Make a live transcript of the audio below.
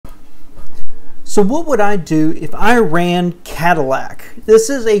So what would I do if I ran Cadillac? This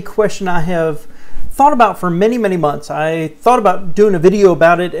is a question I have thought about for many, many months. I thought about doing a video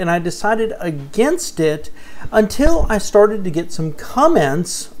about it and I decided against it until I started to get some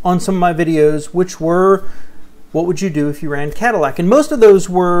comments on some of my videos, which were, what would you do if you ran Cadillac? And most of those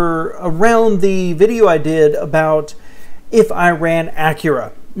were around the video I did about if I ran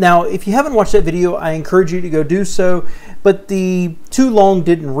Acura. Now, if you haven't watched that video, I encourage you to go do so. But the too long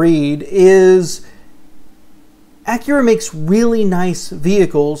didn't read is Acura makes really nice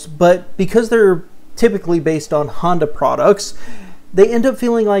vehicles, but because they're typically based on Honda products, they end up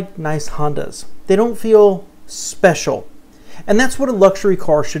feeling like nice Hondas. They don't feel special. And that's what a luxury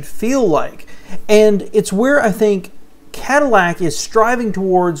car should feel like. And it's where I think Cadillac is striving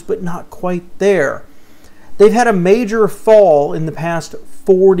towards, but not quite there. They've had a major fall in the past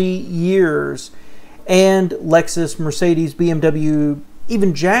 40 years, and Lexus, Mercedes, BMW,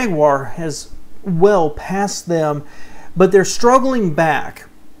 even Jaguar has well passed them, but they're struggling back.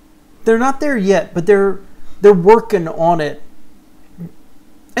 They're not there yet, but they're working on it.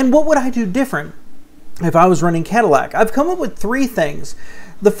 And what would I do different if I was running Cadillac? I've come up with three things.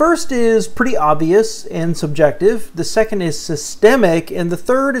 The first is pretty obvious and subjective. The second is systemic, and the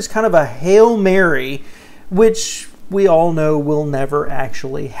third is kind of a Hail Mary, which we all know will never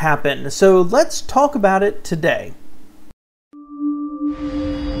actually happen. So let's talk about it today.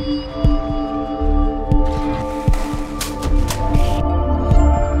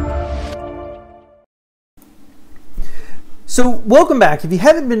 So welcome back. If you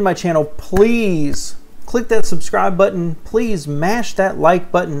haven't been to my channel, please click that subscribe button. Please mash that like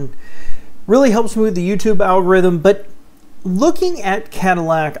button. Really helps me with the YouTube algorithm. But looking at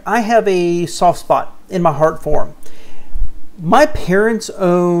Cadillac, I have a soft spot in my heart for them. My parents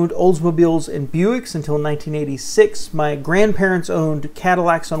owned Oldsmobiles and Buicks until 1986. My grandparents owned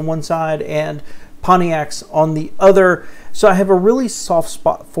Cadillacs on one side and Pontiacs on the other. So I have a really soft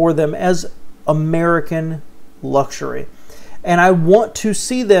spot for them as American luxury. And I want to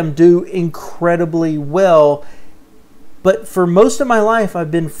see them do incredibly well. But for most of my life,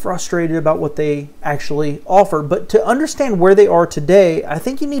 I've been frustrated about what they actually offer. But to understand where they are today, I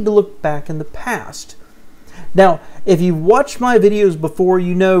think you need to look back in the past. Now, if you've watched my videos before,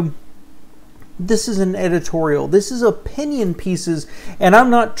 you know this is an editorial. This is opinion pieces, and I'm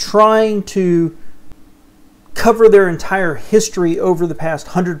not trying to cover their entire history over the past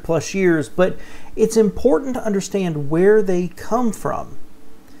 100+ years, but it's important to understand where they come from.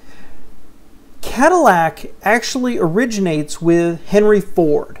 Cadillac actually originates with Henry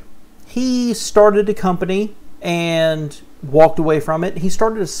Ford. He started a company and walked away from it. He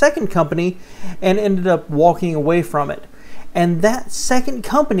started a second company and ended up walking away from it. And that second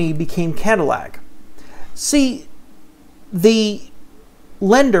company became Cadillac. See, the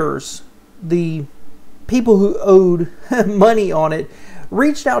lenders, the people who owed money on it,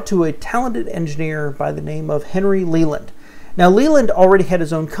 reached out to a talented engineer by the name of Henry Leland. Now, Leland already had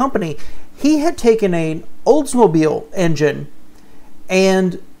his own company. He had taken an Oldsmobile engine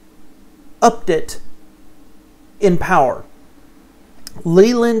and upped it in power.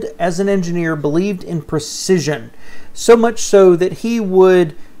 Leland, as an engineer, believed in precision, so much so that he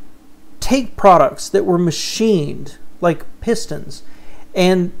would take products that were machined, like pistons,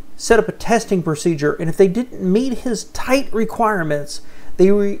 and set up a testing procedure. And if they didn't meet his tight requirements, they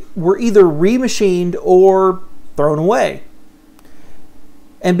were either remachined or thrown away.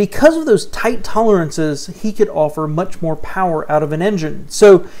 And because of those tight tolerances, he could offer much more power out of an engine.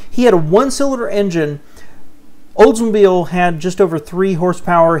 So he had a one-cylinder engine. Oldsmobile had just over 3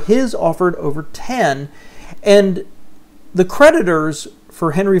 horsepower. His offered over 10. And the creditors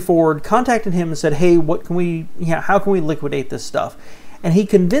for Henry Ford contacted him and said, hey, how can we liquidate this stuff? And he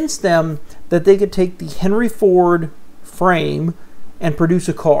convinced them that they could take the Henry Ford frame and produce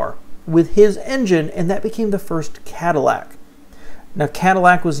a car with his engine, and that became the first Cadillac. Now,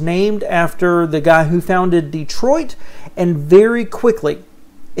 Cadillac was named after the guy who founded Detroit, and very quickly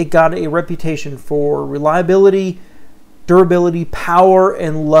it got a reputation for reliability, durability, power,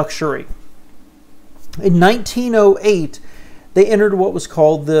 and luxury. In 1908, they entered what was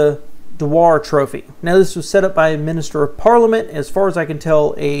called the Dewar Trophy. Now, this was set up by a Minister of Parliament. As far as I can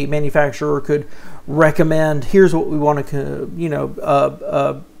tell, a manufacturer could recommend, here's what we want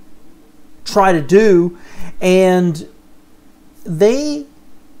to, try to do. And they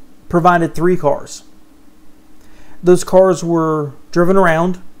provided 3 cars. Those cars were driven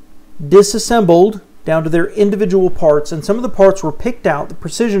around, disassembled down to their individual parts, and some of the parts were picked out, the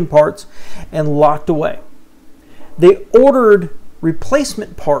precision parts, and locked away. They ordered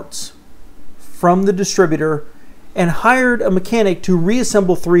replacement parts from the distributor and hired a mechanic to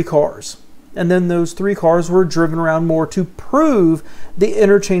reassemble 3 cars. And then those 3 cars were driven around more to prove the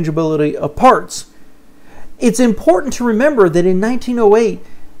interchangeability of parts. It's important to remember that in 1908,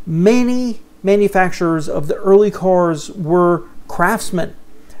 many manufacturers of the early cars were craftsmen.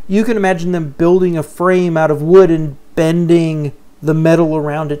 You can imagine them building a frame out of wood and bending the metal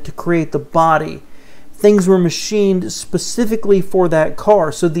around it to create the body. Things were machined specifically for that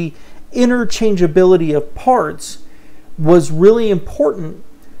car. So the interchangeability of parts was really important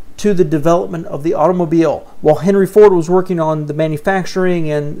to the development of the automobile. While Henry Ford was working on the manufacturing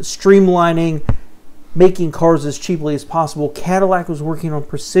and streamlining, making cars as cheaply as possible, Cadillac was working on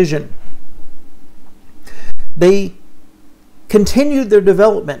precision. They continued their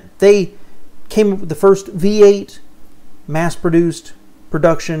development. They came up with the first V8 mass-produced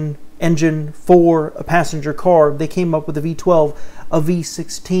production engine for a passenger car. They came up with a V12, a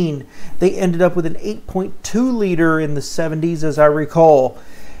V16. They ended up with an 8.2 liter in the 70s, as I recall.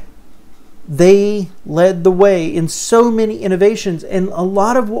 They led the way in so many innovations, and a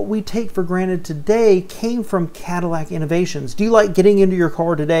lot of what we take for granted today came from Cadillac innovations. Do you like getting into your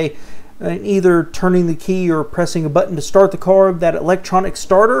car today and either turning the key or pressing a button to start the car? That electronic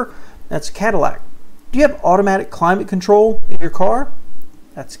starter, that's Cadillac. Do you have automatic climate control in your car?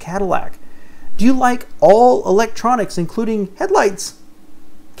 That's Cadillac. Do you like all electronics, including headlights?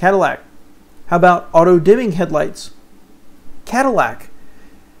 Cadillac. How about auto-dimming headlights? Cadillac.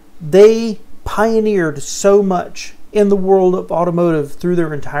 They pioneered so much in the world of automotive through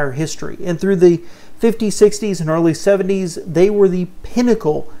their entire history. And through the 50s, 60s, and early 70s, they were the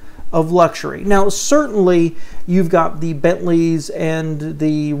pinnacle of luxury. Now, certainly, you've got the Bentleys and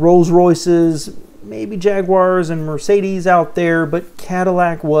the Rolls Royces, maybe Jaguars and Mercedes out there, but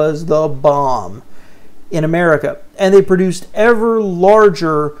Cadillac was the bomb in America. And they produced ever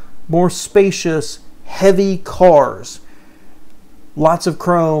larger, more spacious, heavy cars. Lots of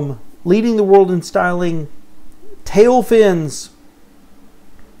chrome, leading the world in styling, tail fins,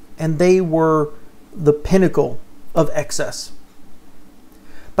 and they were the pinnacle of excess.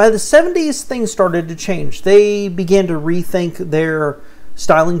 By the 70s, things started to change. They began to rethink their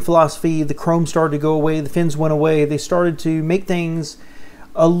styling philosophy. The chrome started to go away, the fins went away. They started to make things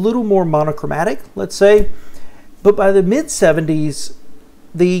a little more monochromatic, let's say. But by the mid-70s,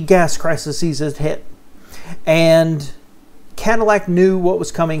 the gas crisis had hit. And Cadillac knew what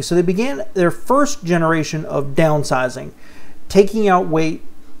was coming, so they began their first generation of downsizing, taking out weight,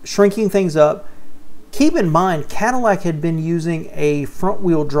 shrinking things up. Keep in mind, Cadillac had been using a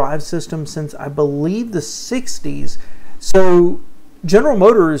front-wheel drive system since, I believe, the 60s. So General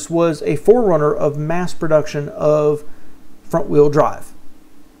Motors was a forerunner of mass production of front-wheel drive.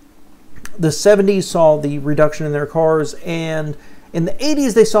 The 70s saw the reduction in their cars, and in the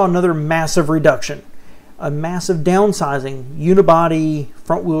 80s they saw another massive reduction. A massive downsizing, unibody,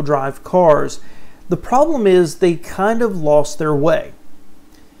 front-wheel drive cars. The problem is they kind of lost their way.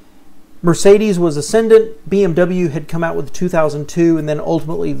 Mercedes was ascendant, BMW had come out with the 2002 and then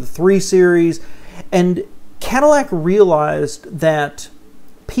ultimately the 3 Series, and Cadillac realized that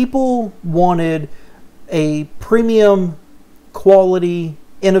people wanted a premium, quality,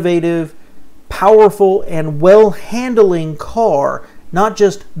 innovative, powerful, and well-handling car, not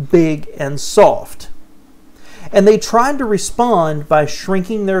just big and soft. And they tried to respond by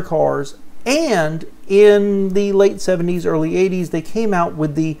shrinking their cars, and in the late 70s, early 80s, they came out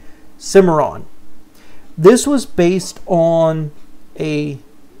with the Cimarron. This was based on a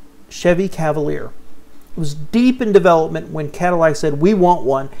Chevy Cavalier. It was deep in development when Cadillac said, we want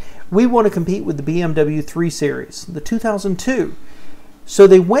one. We want to compete with the BMW 3 Series, the 2002. So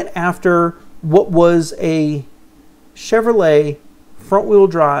they went after what was a Chevrolet front-wheel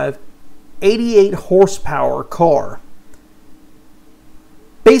drive 88 horsepower car.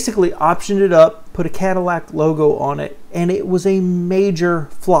 Basically optioned it up, put a Cadillac logo on it, and it was a major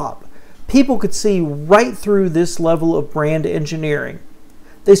flop. People could see right through this level of brand engineering.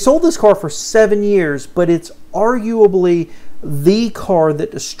 They sold this car for 7 years, but it's arguably the car that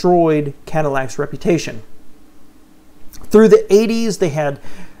destroyed Cadillac's reputation. Through the 80s, they had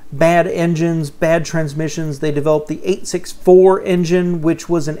bad engines, bad transmissions. They developed the 864 engine, which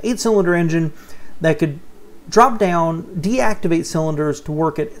was an 8-cylinder engine that could drop down, deactivate cylinders to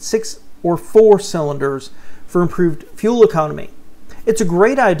work at 6 or 4 cylinders for improved fuel economy. It's a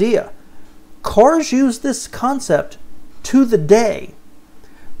great idea. Cars use this concept to the day.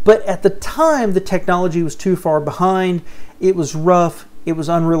 But at the time, the technology was too far behind. It was rough, it was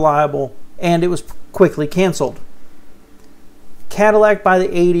unreliable, and it was quickly canceled. Cadillac by the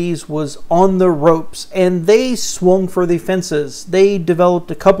 80s was on the ropes, and they swung for the fences. They developed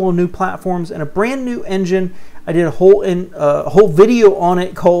a couple of new platforms and a brand new engine. I did a whole video on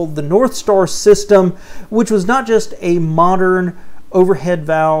it called the North Star system, which was not just a modern overhead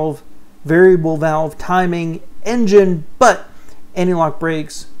valve, variable valve timing engine, but anti-lock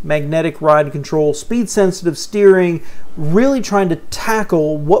brakes, magnetic ride control, speed sensitive steering, really trying to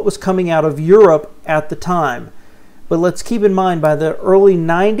tackle what was coming out of Europe at the time. But let's keep in mind, by the early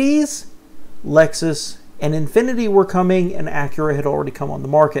 90s, Lexus and Infiniti were coming, and Acura had already come on the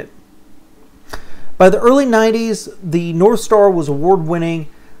market. By the early 90s, the North Star was award-winning.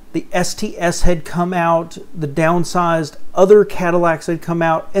 The STS had come out, the downsized other Cadillacs had come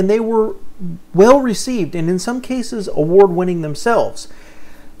out, and they were well received, and in some cases award-winning themselves.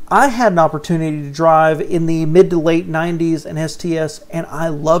 I had an opportunity to drive in the mid to late 90s an STS, and I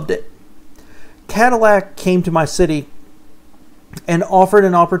loved it. Cadillac came to my city and offered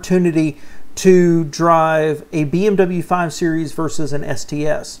an opportunity to drive a BMW 5 Series versus an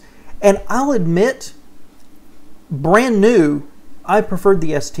STS. And I'll admit, brand new, I preferred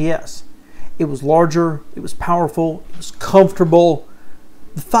the STS. It was larger, it was powerful, it was comfortable.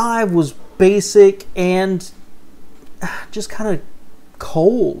 The 5 was basic and just kind of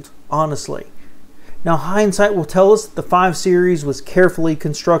cold, honestly. Now, hindsight will tell us that the 5 Series was carefully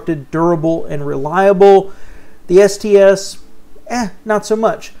constructed, durable, and reliable. The STS, not so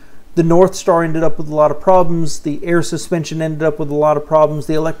much. The North Star ended up with a lot of problems. The air suspension ended up with a lot of problems.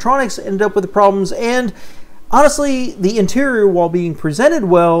 The electronics ended up with problems. And honestly, the interior, while being presented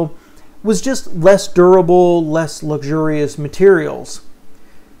well, was just less durable, less luxurious materials.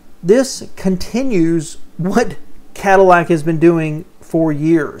 This continues what Cadillac has been doing for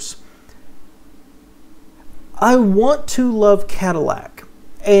years. I want to love Cadillac,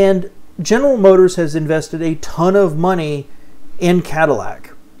 and General Motors has invested a ton of money in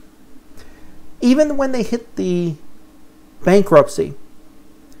Cadillac. Even when they hit the bankruptcy,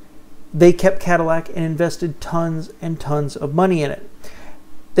 they kept Cadillac and invested tons and tons of money in it.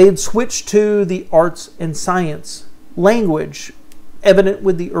 They had switched to the arts and science language, evident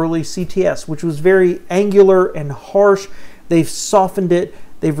with the early CTS, which was very angular and harsh. They've softened it,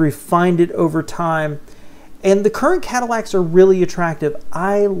 they've refined it over time. And the current Cadillacs are really attractive.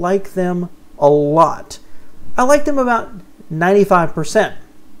 I like them a lot. I like them about 95%.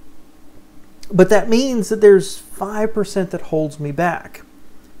 But that means that there's 5% that holds me back.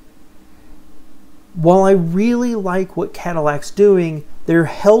 While I really like what Cadillac's doing, they're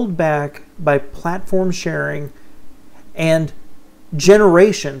held back by platform sharing and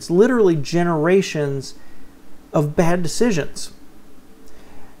generations, literally generations of bad decisions.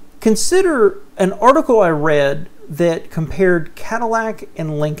 Consider an article I read that compared Cadillac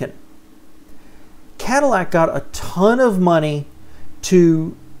and Lincoln. Cadillac got a ton of money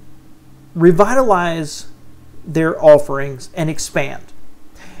to revitalize their offerings and expand.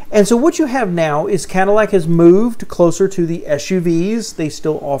 And so what you have now is Cadillac has moved closer to the SUVs. They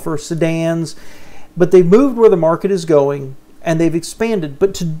still offer sedans, but they've moved where the market is going and they've expanded.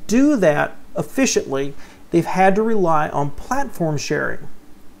 But to do that efficiently, they've had to rely on platform sharing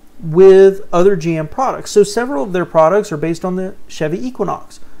with other GM products. So several of their products are based on the Chevy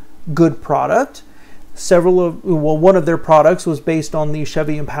Equinox. Good product. One of their products was based on the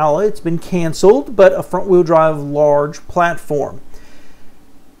Chevy Impala. It's been canceled, but a front-wheel drive large platform.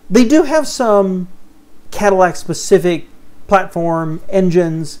 They do have some Cadillac-specific platform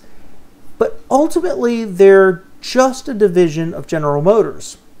engines, but ultimately they're just a division of General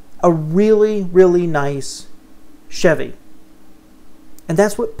Motors. A really, really nice Chevy. And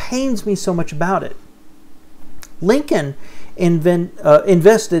that's what pains me so much about it. Lincoln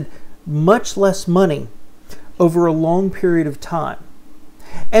invested much less money over a long period of time.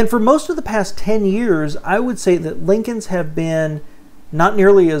 And for most of the past 10 years, I would say that Lincolns have been not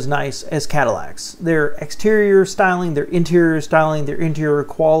nearly as nice as Cadillacs. Their exterior styling, their interior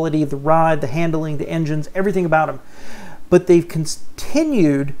quality, the ride, the handling, the engines, everything about them. But they've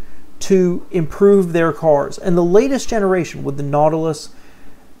continued to improve their cars. And the latest generation with the Nautilus,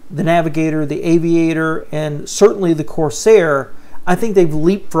 the Navigator, the Aviator, and certainly the Corsair, I think they've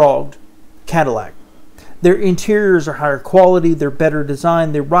leapfrogged Cadillac. Their interiors are higher quality, they're better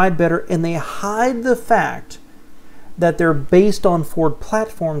designed, they ride better, and they hide the fact that they're based on Ford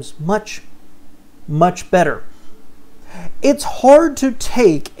platforms much, much better. It's hard to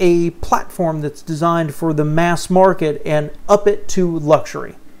take a platform that's designed for the mass market and up it to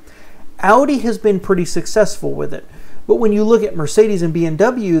luxury. Audi has been pretty successful with it. But when you look at Mercedes and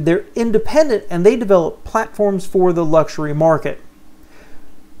BMW, they're independent and they develop platforms for the luxury market.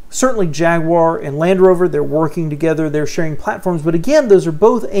 Certainly Jaguar and Land Rover, they're working together, they're sharing platforms, but again, those are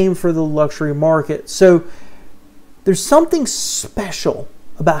both aimed for the luxury market. So there's something special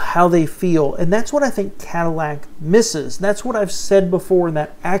about how they feel, and that's what I think Cadillac misses. That's what I've said before in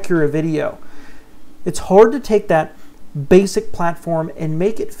that Acura video. It's hard to take that basic platform and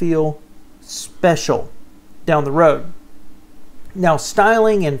make it feel special down the road. Now,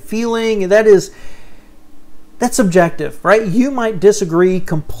 styling and feeling, that's subjective, right? You might disagree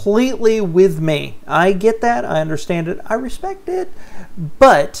completely with me. I get that. I understand it. I respect it.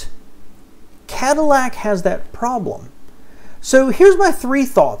 But Cadillac has that problem. So here's my 3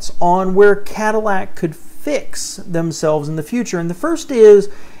 thoughts on where Cadillac could fix themselves in the future. And the first is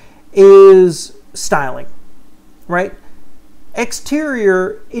styling, right?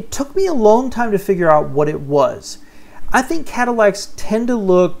 Exterior, it took me a long time to figure out what it was. I think Cadillacs tend to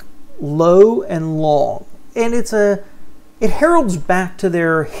look low and long. And it heralds back to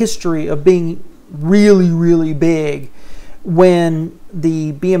their history of being really, really big when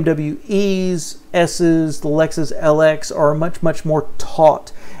the BMW E's, S's, the Lexus LX are much, much more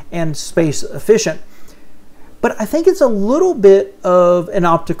taut and space efficient. But I think it's a little bit of an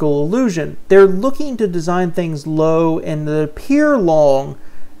optical illusion. They're looking to design things low and that appear long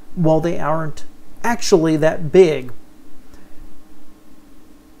while they aren't actually that big.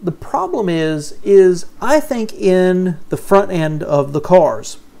 The problem is I think in the front end of the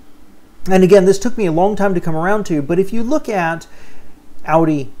cars. And again, this took me a long time to come around to, but if you look at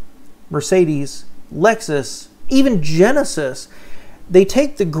Audi, Mercedes, Lexus, even Genesis, they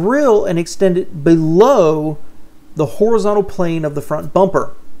take the grille and extend it below the horizontal plane of the front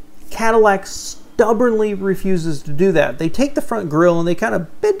bumper. Cadillac stubbornly refuses to do that. They take the front grille and they kind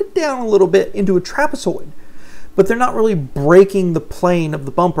of bend it down a little bit into a trapezoid, but they're not really breaking the plane of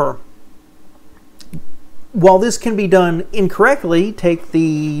the bumper. While this can be done incorrectly, take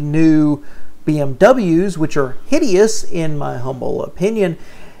the new BMWs, which are hideous in my humble opinion,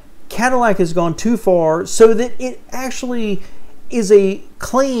 Cadillac has gone too far so that it actually is a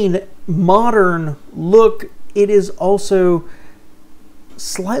clean, modern look. It is also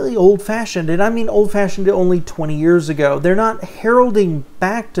slightly old-fashioned, and I mean old-fashioned only 20 years ago. They're not heralding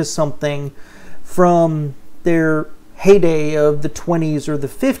back to something from their heyday of the 20s or the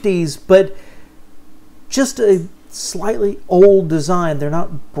 50s, but just a slightly old design. They're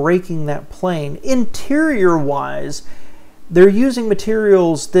not breaking that plane. Interior-wise, they're using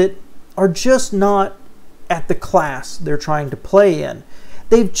materials that are just not at the class they're trying to play in.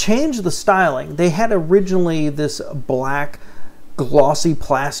 They've changed the styling. They had originally this black glossy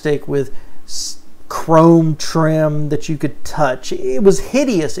plastic with chrome trim that you could touch. It was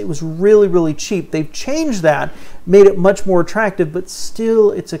hideous. It was really, really cheap. They've changed that, made it much more attractive, but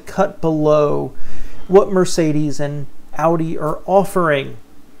still it's a cut below what Mercedes and Audi are offering.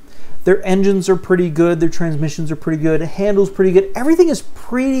 Their engines are pretty good. Their transmissions are pretty good. It handles pretty good. Everything is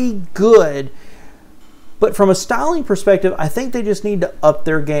pretty good. But from a styling perspective, I think they just need to up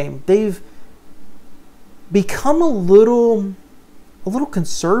their game. They've become a little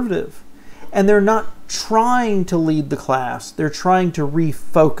conservative, and they're not trying to lead the class. They're trying to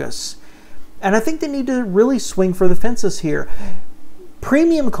refocus. And I think they need to really swing for the fences here.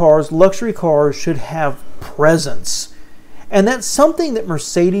 Premium cars, luxury cars, should have presence. And that's something that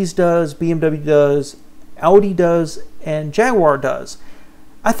Mercedes does, BMW does, Audi does, and Jaguar does.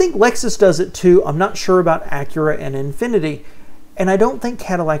 I think Lexus does it too. I'm not sure about Acura and Infiniti. And I don't think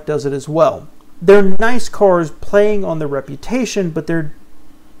Cadillac does it as well. They're nice cars playing on their reputation, but their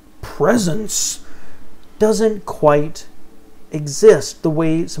presence doesn't quite exist the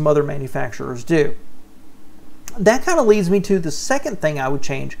way some other manufacturers do. That kind of leads me to the second thing I would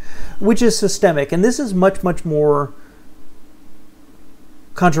change, which is systemic. And this is much, much more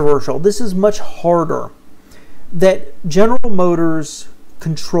controversial. This is much harder. That General Motors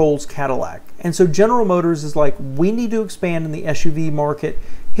controls Cadillac. And so General Motors is like, we need to expand in the SUV market.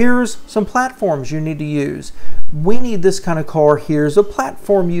 Here's some platforms you need to use. We need this kind of car. Here's a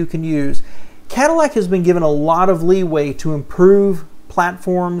platform you can use. Cadillac has been given a lot of leeway to improve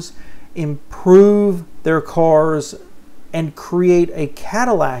platforms, improve their cars, and create a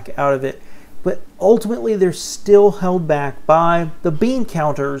Cadillac out of it. But ultimately, they're still held back by the bean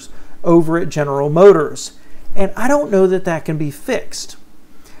counters over at General Motors. And I don't know that that can be fixed.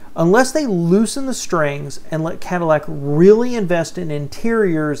 Unless they loosen the strings and let Cadillac really invest in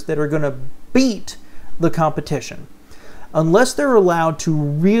interiors that are going to beat the competition. Unless they're allowed to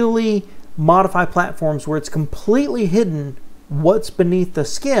really modify platforms where it's completely hidden what's beneath the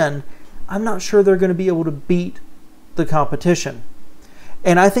skin, I'm not sure they're going to be able to beat the competition.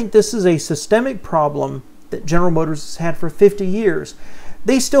 And I think this is a systemic problem that General Motors has had for 50 years.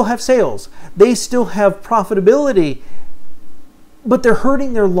 They still have sales. They still have profitability, but they're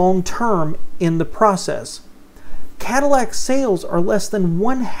hurting their long term in the process. Cadillac sales are less than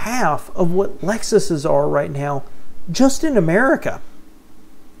 1/2 of what Lexus's are right now, just in America.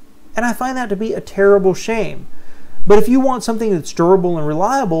 And I find that to be a terrible shame. But if you want something that's durable and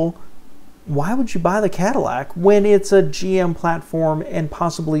reliable, why would you buy the Cadillac when it's a GM platform and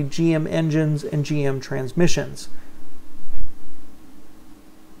possibly GM engines and GM transmissions?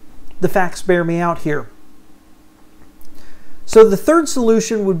 The facts bear me out here. So the third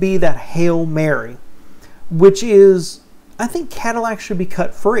solution would be that Hail Mary, which is, I think Cadillac should be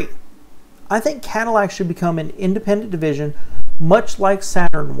cut free. I think Cadillac should become an independent division, much like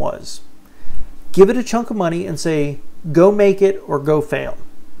Saturn was. Give it a chunk of money and say, go make it or go fail.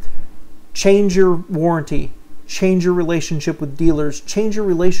 Change your warranty, change your relationship with dealers, change your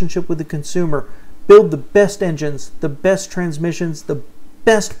relationship with the consumer, build the best engines, the best transmissions, the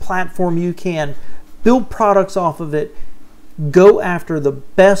best platform you can, build products off of it, go after the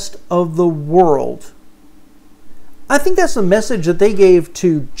best of the world. I think that's the message that they gave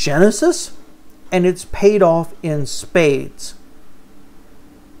to Genesis, and it's paid off in spades.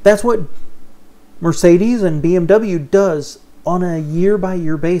 That's what Mercedes and BMW does on a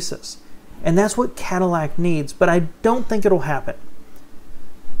year-by-year basis. And that's what Cadillac needs, but I don't think it'll happen.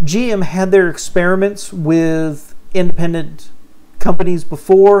 GM had their experiments with independent companies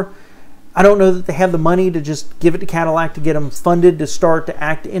before. I don't know that they have the money to just give it to Cadillac to get them funded to start to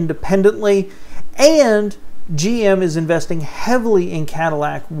act independently. And GM is investing heavily in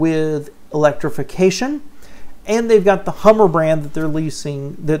Cadillac with electrification. And they've got the Hummer brand that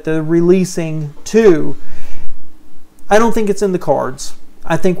they're releasing too. I don't think it's in the cards.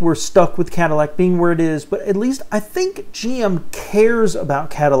 I think we're stuck with Cadillac being where it is, but at least I think GM cares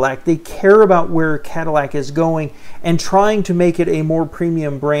about Cadillac. They care about where Cadillac is going and trying to make it a more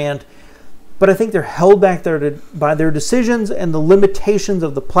premium brand. But I think they're held back there by their decisions and the limitations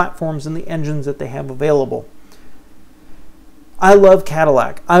of the platforms and the engines that they have available. I love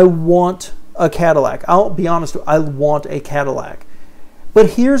Cadillac. I want a Cadillac. I'll be honest, I want a Cadillac.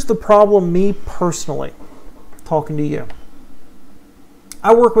 But here's the problem, me personally, talking to you.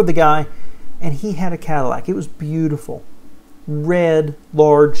 I work with a guy, and he had a Cadillac. It was beautiful. Red,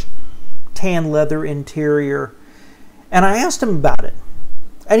 large, tan leather interior. And I asked him about it.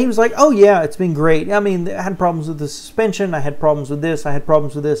 And he was like, oh yeah, it's been great. I mean, I had problems with the suspension. I had problems with this. I had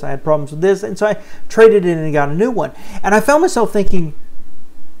problems with this. I had problems with this. And so I traded it in and got a new one. And I found myself thinking,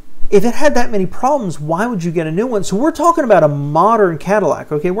 if it had that many problems, why would you get a new one? So we're talking about a modern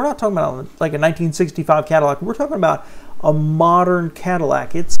Cadillac, okay? We're not talking about like a 1965 Cadillac. We're talking about a modern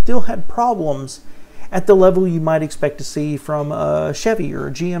Cadillac. It still had problems at the level you might expect to see from a Chevy or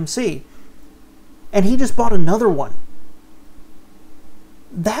a GMC. And he just bought another one.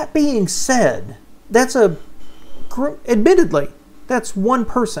 That being said, admittedly, that's one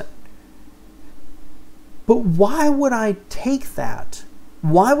person. But why would I take that?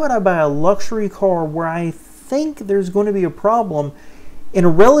 Why would I buy a luxury car where I think there's going to be a problem in a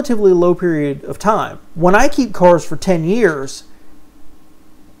relatively low period of time? When I keep cars for 10 years,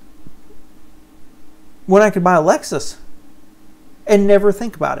 when I could buy a Lexus and never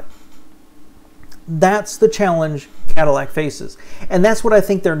think about it. That's the challenge Cadillac faces. And that's what I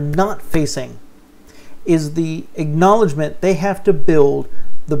think they're not facing, is the acknowledgement they have to build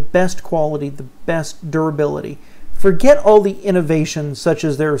the best quality, the best durability. Forget all the innovations such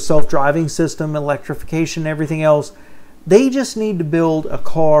as their self-driving system, electrification, everything else. They just need to build a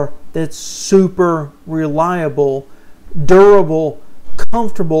car that's super reliable, durable,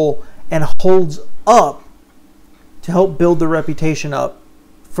 comfortable, and holds up to help build the reputation up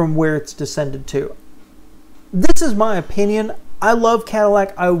from where it's descended to. This is my opinion. I love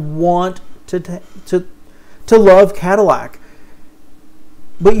Cadillac. I want to love Cadillac.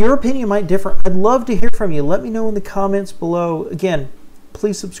 But your opinion might differ. I'd love to hear from you. Let me know in the comments below. Again,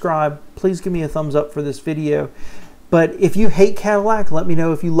 please subscribe. Please give me a thumbs up for this video. But if you hate Cadillac, let me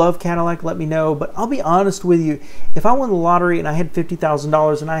know. If you love Cadillac, let me know. But I'll be honest with you. If I won the lottery and I had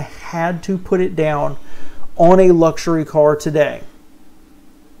 $50,000 and I had to put it down on a luxury car today,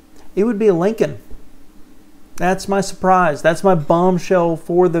 it would be a Lincoln. That's my surprise. That's my bombshell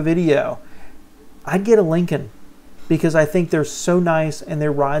for the video. I'd get a Lincoln because I think they're so nice and they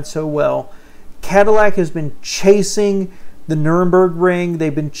ride so well. Cadillac has been chasing the Nürburgring Ring.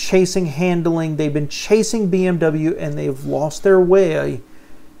 They've been chasing handling. They've been chasing BMW, and they've lost their way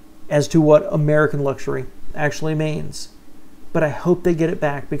as to what American luxury actually means. But I hope they get it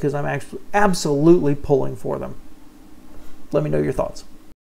back because I'm actually absolutely pulling for them. Let me know your thoughts.